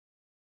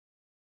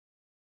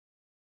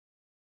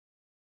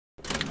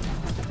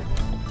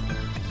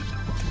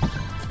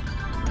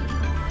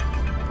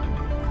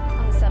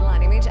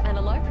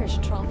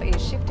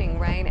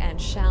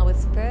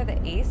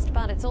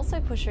west, but it's also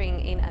pushing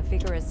in a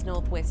vigorous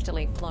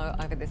northwesterly flow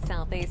over the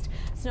southeast.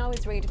 Snow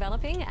is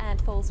redeveloping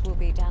and falls will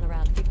be down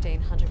around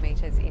 1,500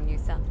 metres in New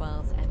South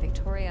Wales and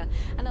Victoria.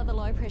 Another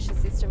low pressure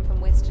system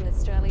from Western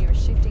Australia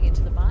is shifting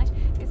into the Bight.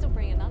 This will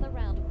bring another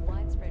round of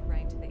widespread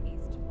rain to the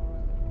east tomorrow.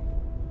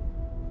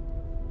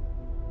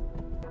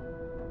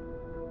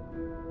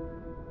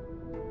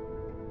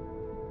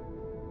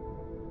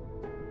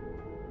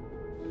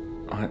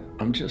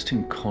 I'm just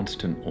in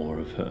constant awe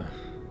of her.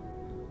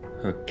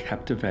 Her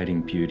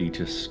captivating beauty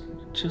just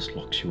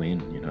locks you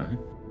in, you know?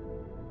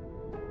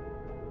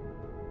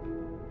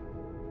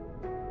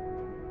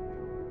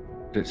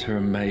 It's her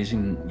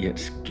amazing yet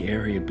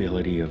scary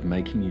ability of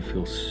making you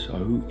feel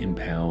so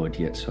empowered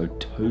yet so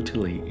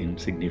totally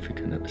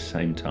insignificant at the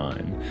same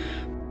time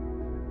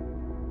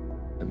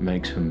that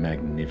makes her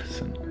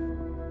magnificent.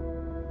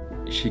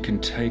 She can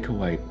take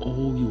away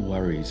all your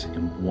worries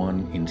in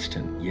one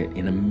instant, yet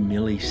in a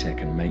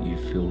millisecond make you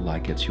feel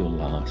like it's your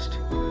last.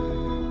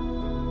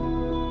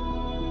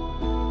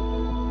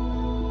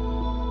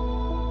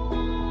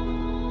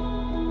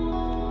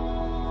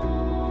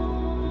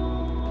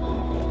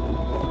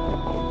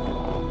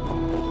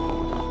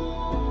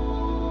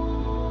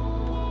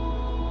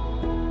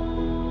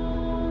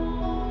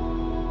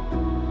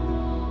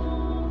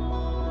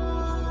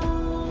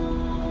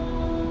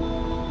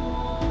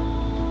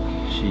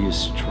 She is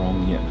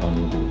strong yet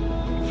vulnerable.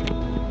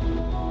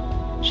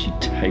 She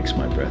takes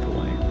my breath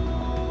away.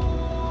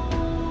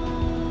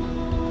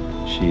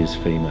 She is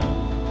female.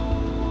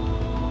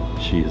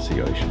 She is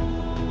the ocean.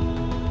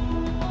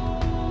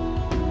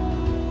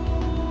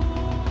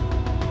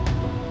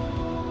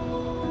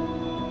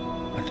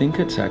 I think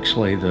it's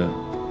actually the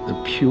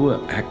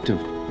pure act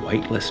of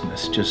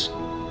weightlessness, just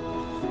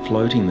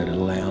floating, that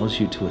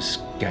allows you to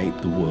escape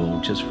the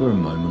world just for a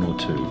moment or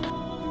two.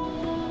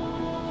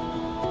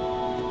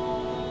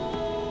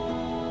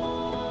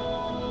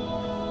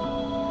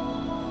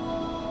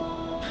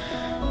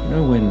 You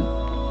know, when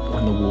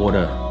the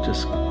water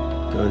just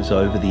goes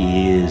over the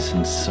ears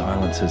and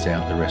silences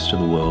out the rest of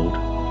the world.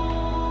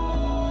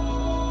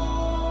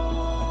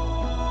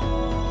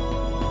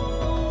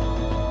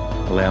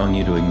 Allowing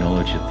you to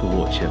acknowledge your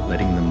thoughts, yet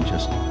letting them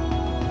just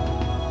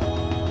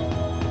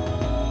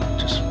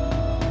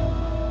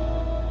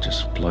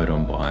float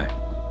on by.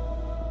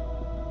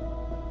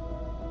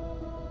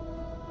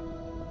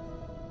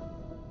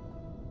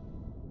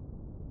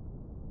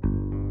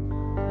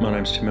 My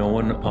name's Tim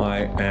Elwin.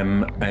 I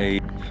am a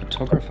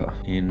photographer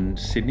in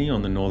Sydney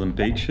on the northern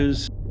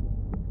beaches.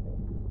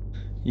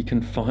 You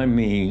can find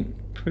me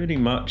pretty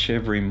much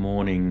every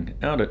morning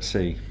out at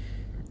sea,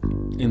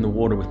 in the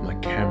water with my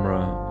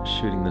camera,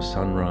 shooting the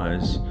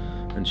sunrise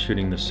and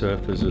shooting the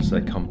surfers as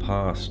they come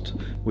past,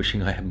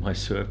 wishing I had my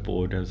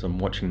surfboard as I'm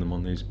watching them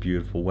on these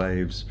beautiful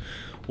waves.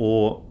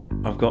 Or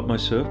I've got my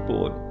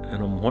surfboard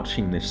and I'm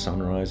watching this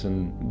sunrise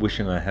and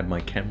wishing I had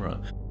my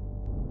camera.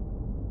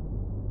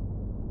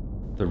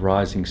 The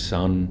rising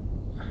sun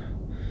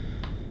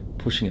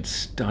pushing its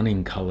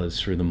stunning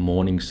colours through the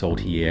morning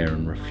salty air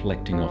and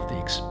reflecting off the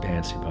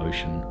expansive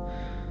ocean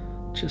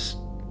just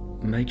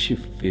makes you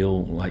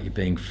feel like you're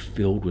being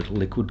filled with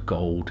liquid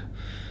gold,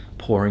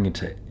 pouring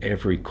into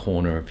every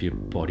corner of your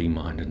body,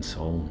 mind and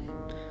soul.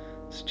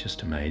 It's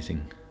just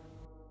amazing.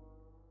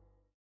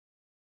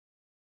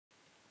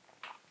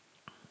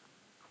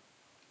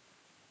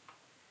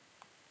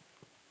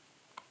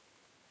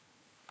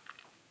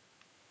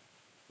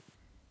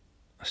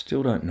 I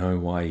still don't know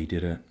why he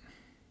did it.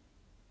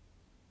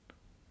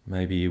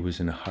 Maybe he was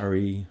in a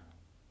hurry.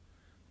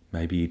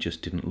 Maybe he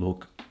just didn't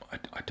look.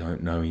 I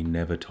don't know. He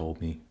never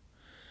told me.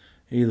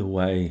 Either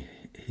way,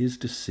 his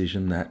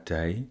decision that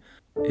day,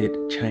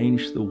 it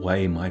changed the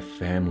way my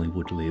family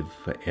would live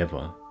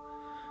forever.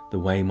 The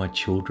way my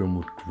children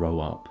would grow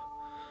up.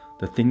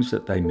 The things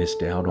that they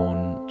missed out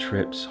on,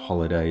 trips,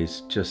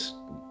 holidays, just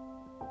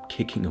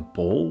kicking a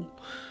ball,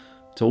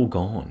 it's all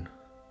gone.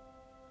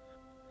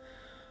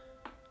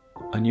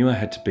 I knew I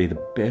had to be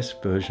the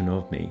best version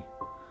of me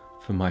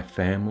for my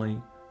family,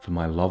 for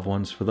my loved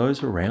ones, for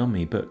those around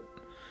me, but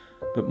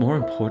more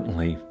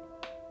importantly,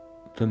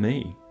 for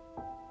me.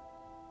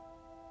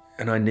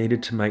 And I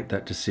needed to make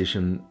that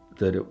decision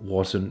that it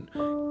wasn't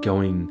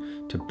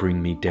going to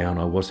bring me down.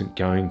 I wasn't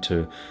going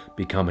to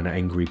become an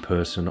angry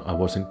person. I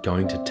wasn't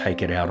going to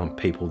take it out on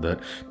people that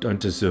don't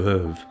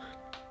deserve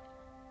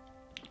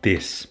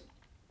this,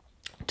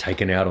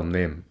 taken out on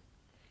them.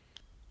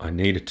 I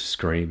needed to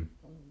scream,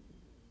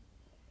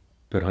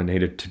 but I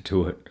needed to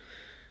do it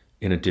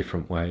in a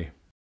different way.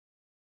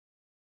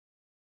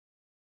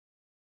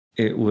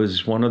 It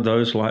was one of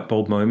those light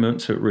bulb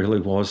moments. It really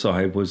was.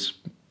 I was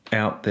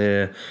out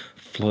there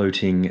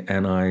floating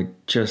and I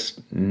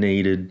just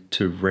needed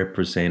to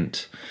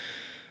represent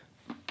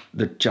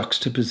the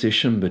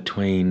juxtaposition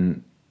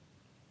between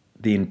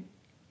the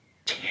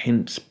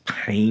intense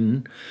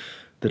pain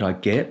that I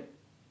get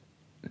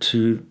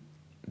to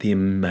the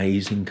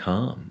amazing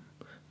calm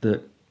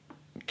that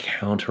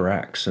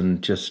counteracts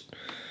and just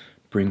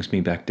brings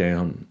me back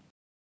down.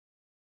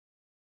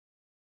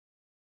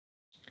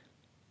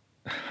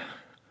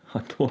 I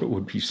thought it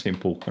would be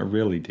simple. I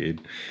really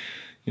did.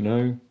 You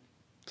know,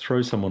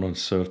 throw someone on a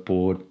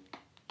surfboard,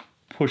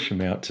 push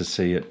them out to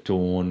sea at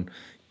dawn,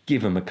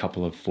 give them a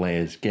couple of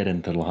flares, get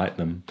in to light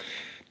them.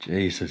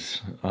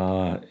 Jesus,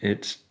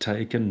 it's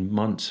taken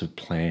months of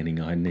planning.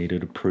 I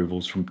needed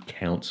approvals from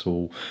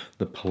council,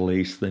 the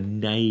police, the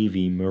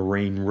Navy,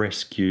 Marine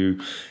Rescue,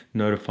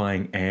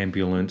 notifying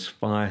ambulance,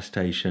 fire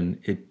station.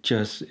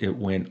 It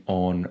went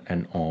on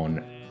and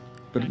on.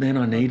 But then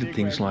I needed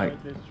things like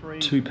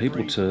 2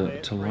 people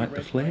to light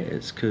the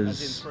flares,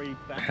 because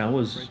how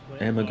was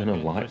Emma going to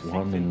light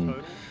one and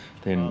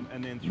then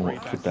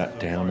put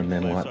that down and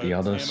then light the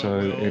other?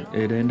 So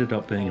it ended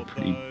up being a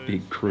pretty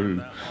big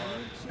crew.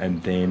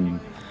 And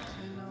then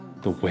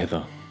the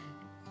weather.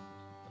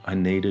 I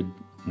needed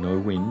no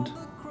wind.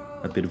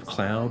 A bit of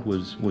cloud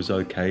was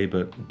okay,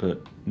 but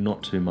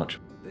not too much.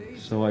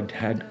 So I'd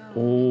had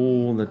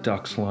all the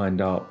ducks lined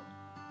up,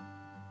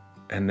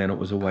 and then it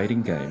was a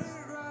waiting game.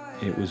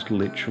 It was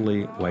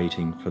literally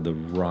waiting for the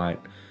right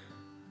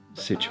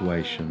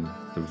situation,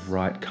 the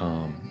right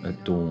calm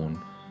at dawn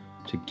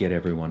to get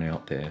everyone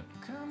out there.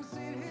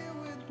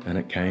 And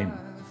it came.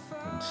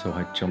 And so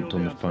I jumped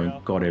on the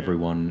phone, got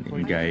everyone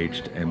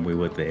engaged, and we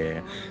were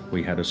there.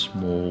 We had a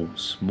small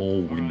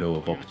window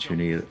of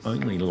opportunity. It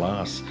only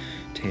lasts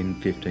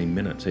 10, 15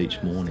 minutes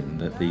each morning,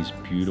 that these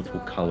beautiful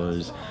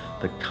colours,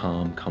 the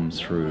calm comes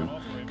through,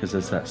 because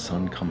as that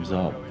sun comes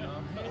up,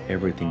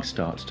 everything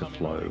starts to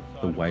flow.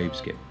 The waves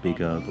get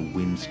bigger, the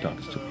wind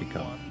starts to pick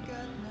up.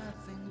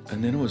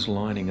 And then it was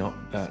lining up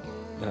that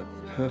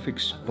perfect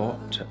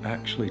spot to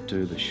actually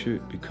do the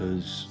shoot,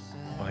 because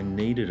I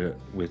needed it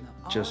with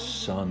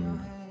just sun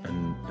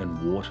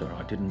and water.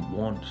 I didn't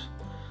want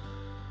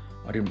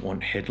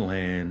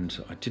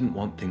headland. I didn't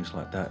want things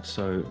like that.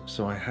 So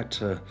I had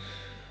to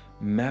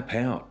map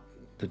out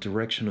the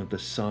direction of the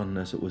sun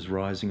as it was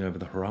rising over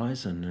the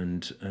horizon,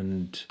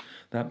 and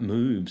that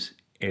moves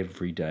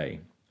every day.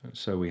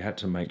 So we had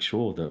to make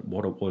sure that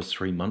what it was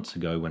 3 months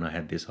ago when I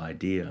had this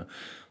idea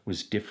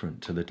was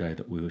different to the day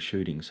that we were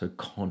shooting. So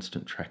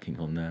constant tracking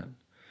on that.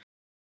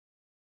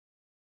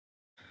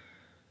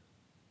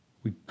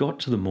 We got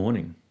to the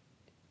morning.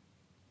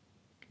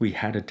 We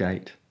had a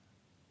date.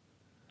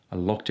 I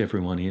locked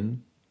everyone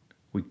in.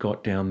 We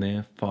got down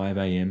there 5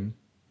 a.m,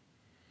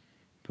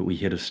 but we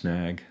hit a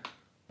snag.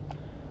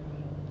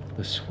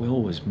 The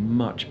swell was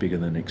much bigger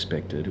than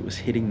expected. It was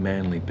hitting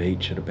Manly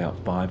Beach at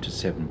about 5 to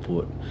 7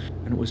 foot,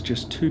 and it was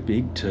just too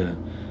big to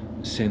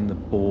send the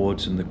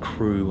boards and the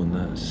crew and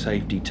the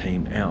safety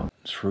team out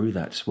through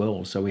that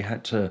swell. So we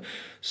had to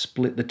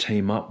split the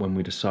team up when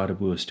we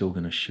decided we were still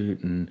going to shoot,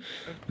 and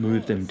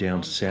move them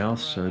down south,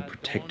 so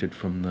protected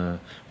from the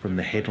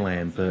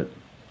headland. But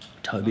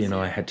Toby and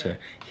I had to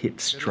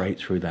hit straight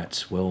through that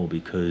swell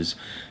because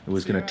it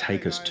was going to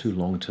take us too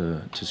long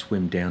to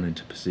swim down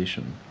into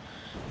position.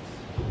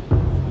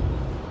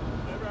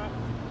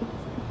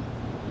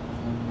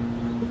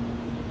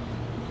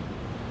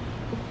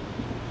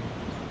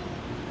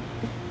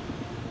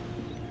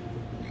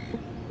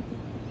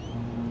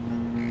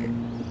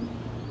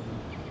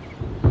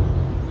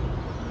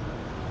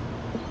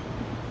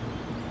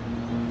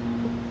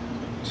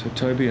 So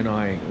Toby and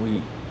I,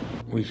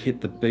 we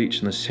hit the beach,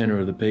 in the centre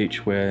of the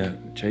beach, where,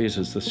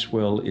 Jesus, the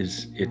swell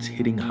it's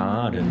hitting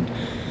hard, and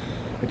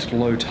it's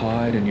low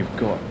tide, and you've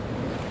got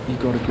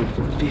a good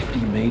 50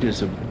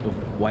 metres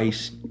of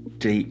waist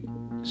deep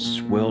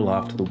swell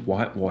after the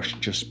whitewash,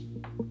 just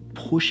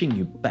pushing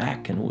you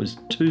back. And it was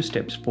 2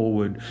 steps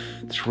forward,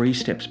 3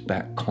 steps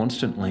back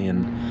constantly,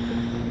 and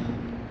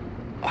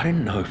I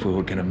didn't know if we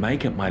were going to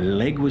make it. My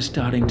leg was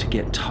starting to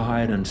get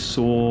tired and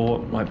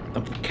sore.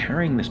 I'm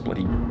carrying this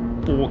bloody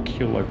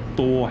 4-kilo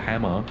Thor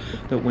hammer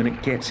that, when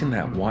it gets in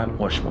that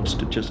whitewash, wants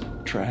to just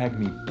drag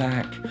me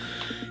back.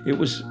 It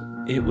was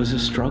a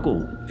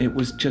struggle. It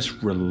was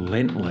just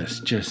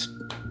relentless, just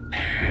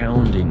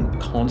pounding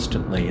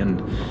constantly, and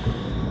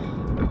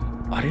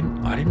I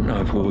didn't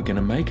know if we were going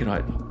to make it.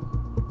 I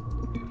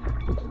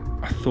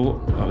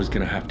thought I was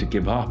going to have to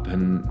give up,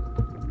 and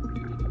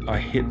I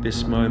hit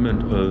this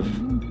moment of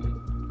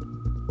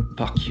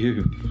fuck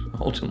you.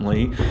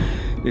 Ultimately,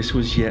 this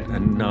was yet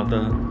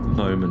another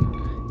moment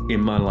in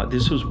my life.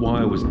 This was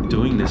why I was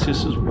doing this.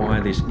 This is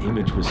why this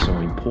image was so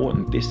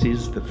important. This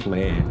is the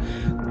flare.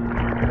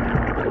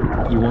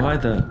 You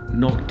either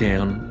knock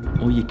down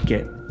or you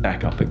get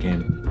back up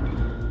again.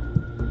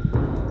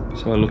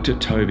 So I looked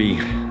at Toby,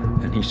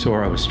 and he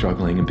saw I was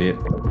struggling a bit.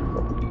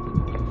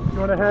 You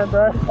want a hand,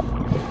 bro?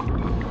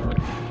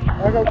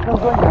 I got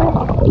something.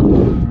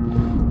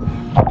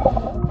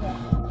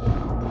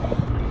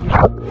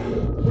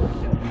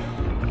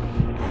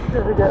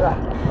 Get together.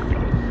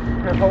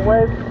 Careful,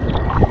 wave.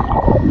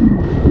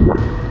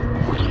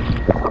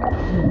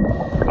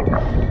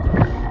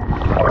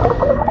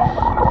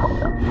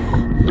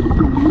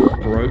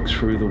 Broke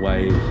through the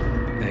wave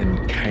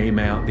and came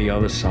out the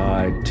other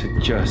side to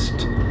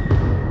just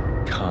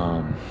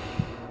calm.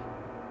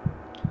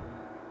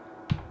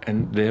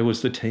 And there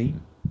was the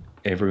team.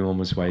 Everyone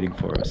was waiting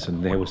for us,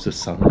 and there was the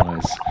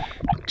sunrise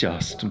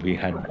we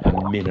had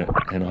a minute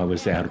and I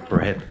was out of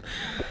breath.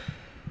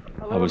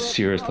 I was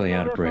seriously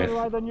out of breath,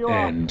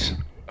 and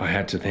I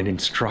had to then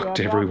instruct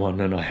everyone,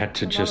 and I had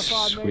to just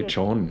switch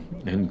on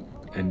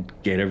and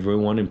get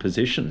everyone in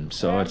position.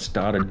 So I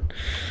started,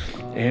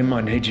 Em,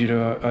 I need you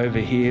to over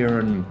here,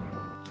 and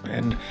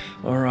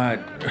all right,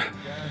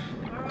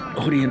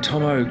 Hoodie and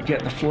Tomo,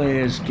 get the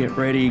flares, get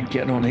ready,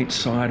 get on each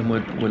side, and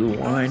we're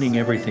lining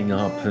everything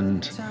up,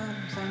 and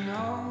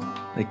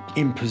they're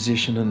in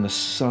position, and the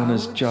sun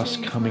is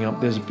just coming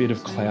up. There's a bit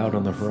of cloud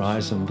on the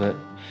horizon, but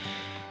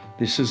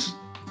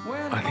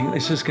I think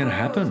this is going to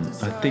happen.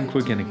 I think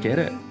we're going to get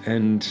it.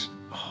 And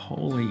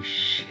holy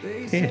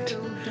shit,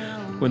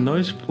 when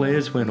those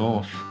flares went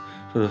off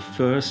for the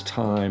first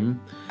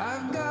time, I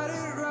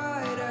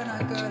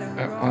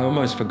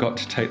almost forgot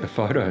to take the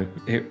photo.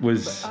 It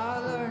was,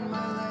 I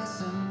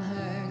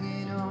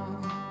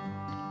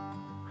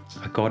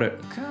got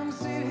it.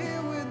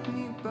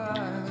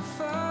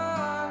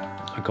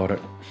 I got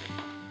it.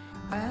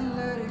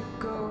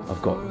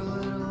 I've got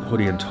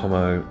Hoodie and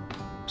Tomo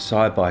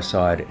side by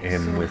side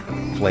and with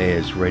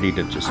flares ready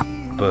to just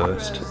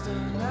burst.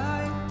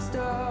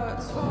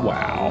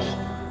 Wow.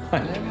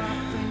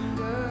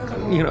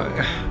 You know,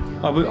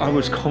 I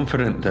was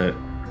confident that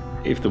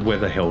if the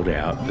weather held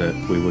out that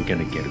we were going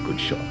to get a good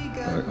shot.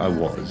 I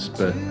was,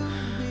 but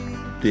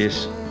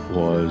this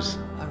was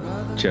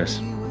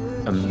just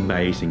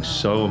amazing,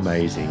 so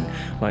amazing.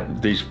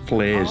 Like, these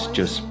flares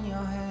just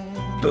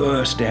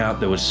burst out.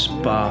 There was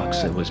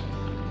sparks, there was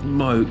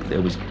smoke,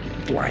 there was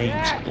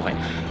flames, like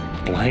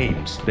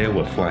flames. There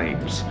were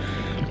flames.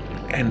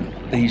 And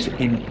these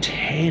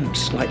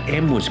intense, like,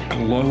 Em was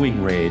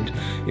glowing red.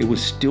 It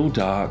was still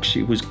dark.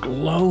 She was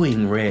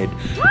glowing red.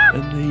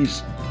 And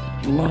these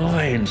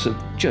lines of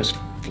just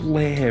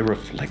flare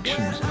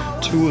reflections,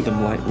 two of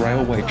them like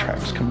railway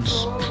tracks coming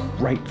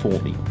straight for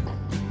me.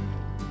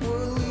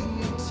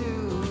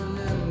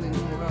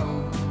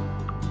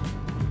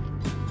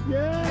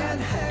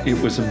 It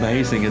was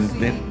amazing, and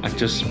then I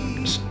just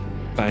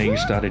bang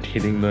started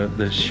hitting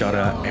the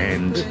shutter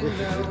and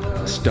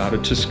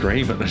started to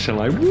scream at the show,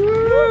 like,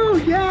 woo,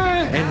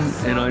 yeah!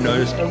 And I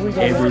noticed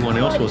everyone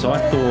else was. I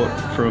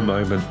thought for a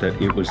moment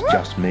that it was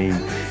just me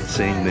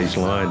seeing these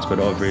lines, but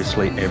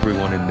obviously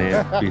everyone in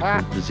their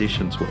different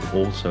positions were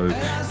also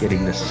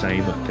getting the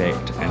same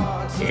effect,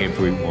 and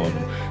everyone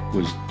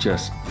was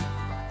just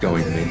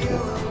going mental.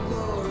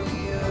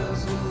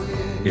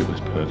 It was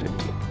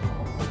perfect.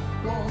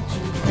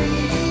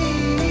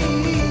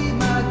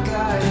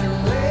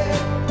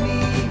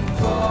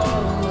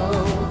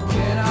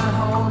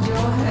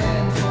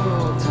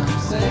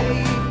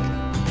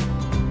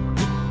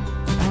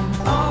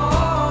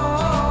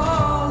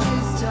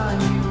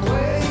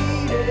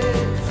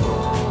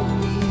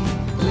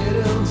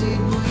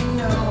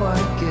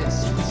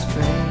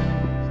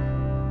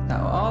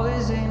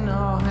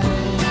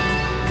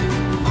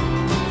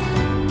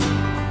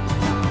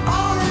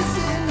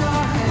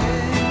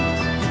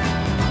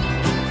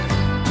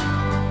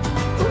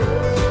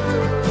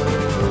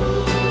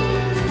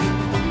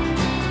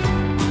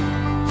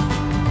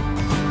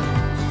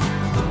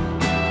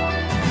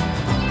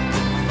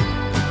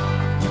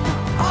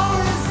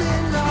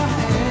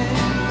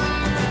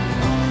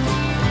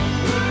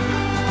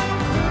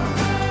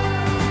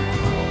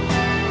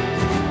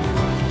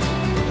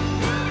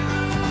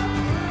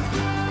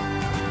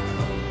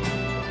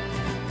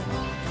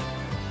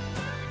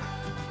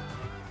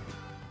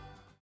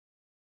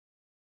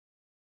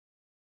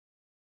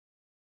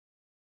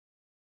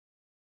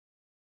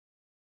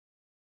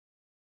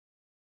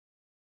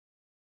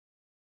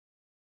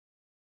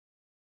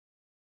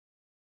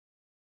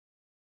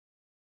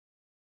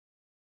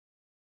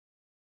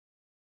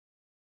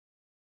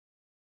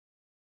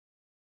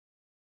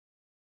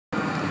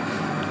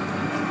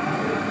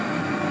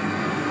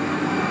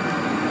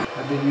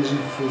 I've been using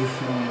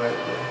Fujifilm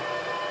lately.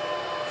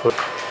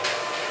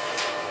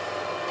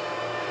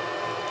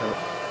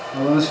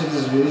 I want to see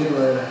this video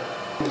later.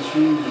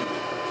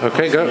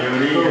 Okay, go.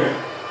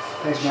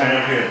 Thanks,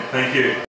 man. Thank you.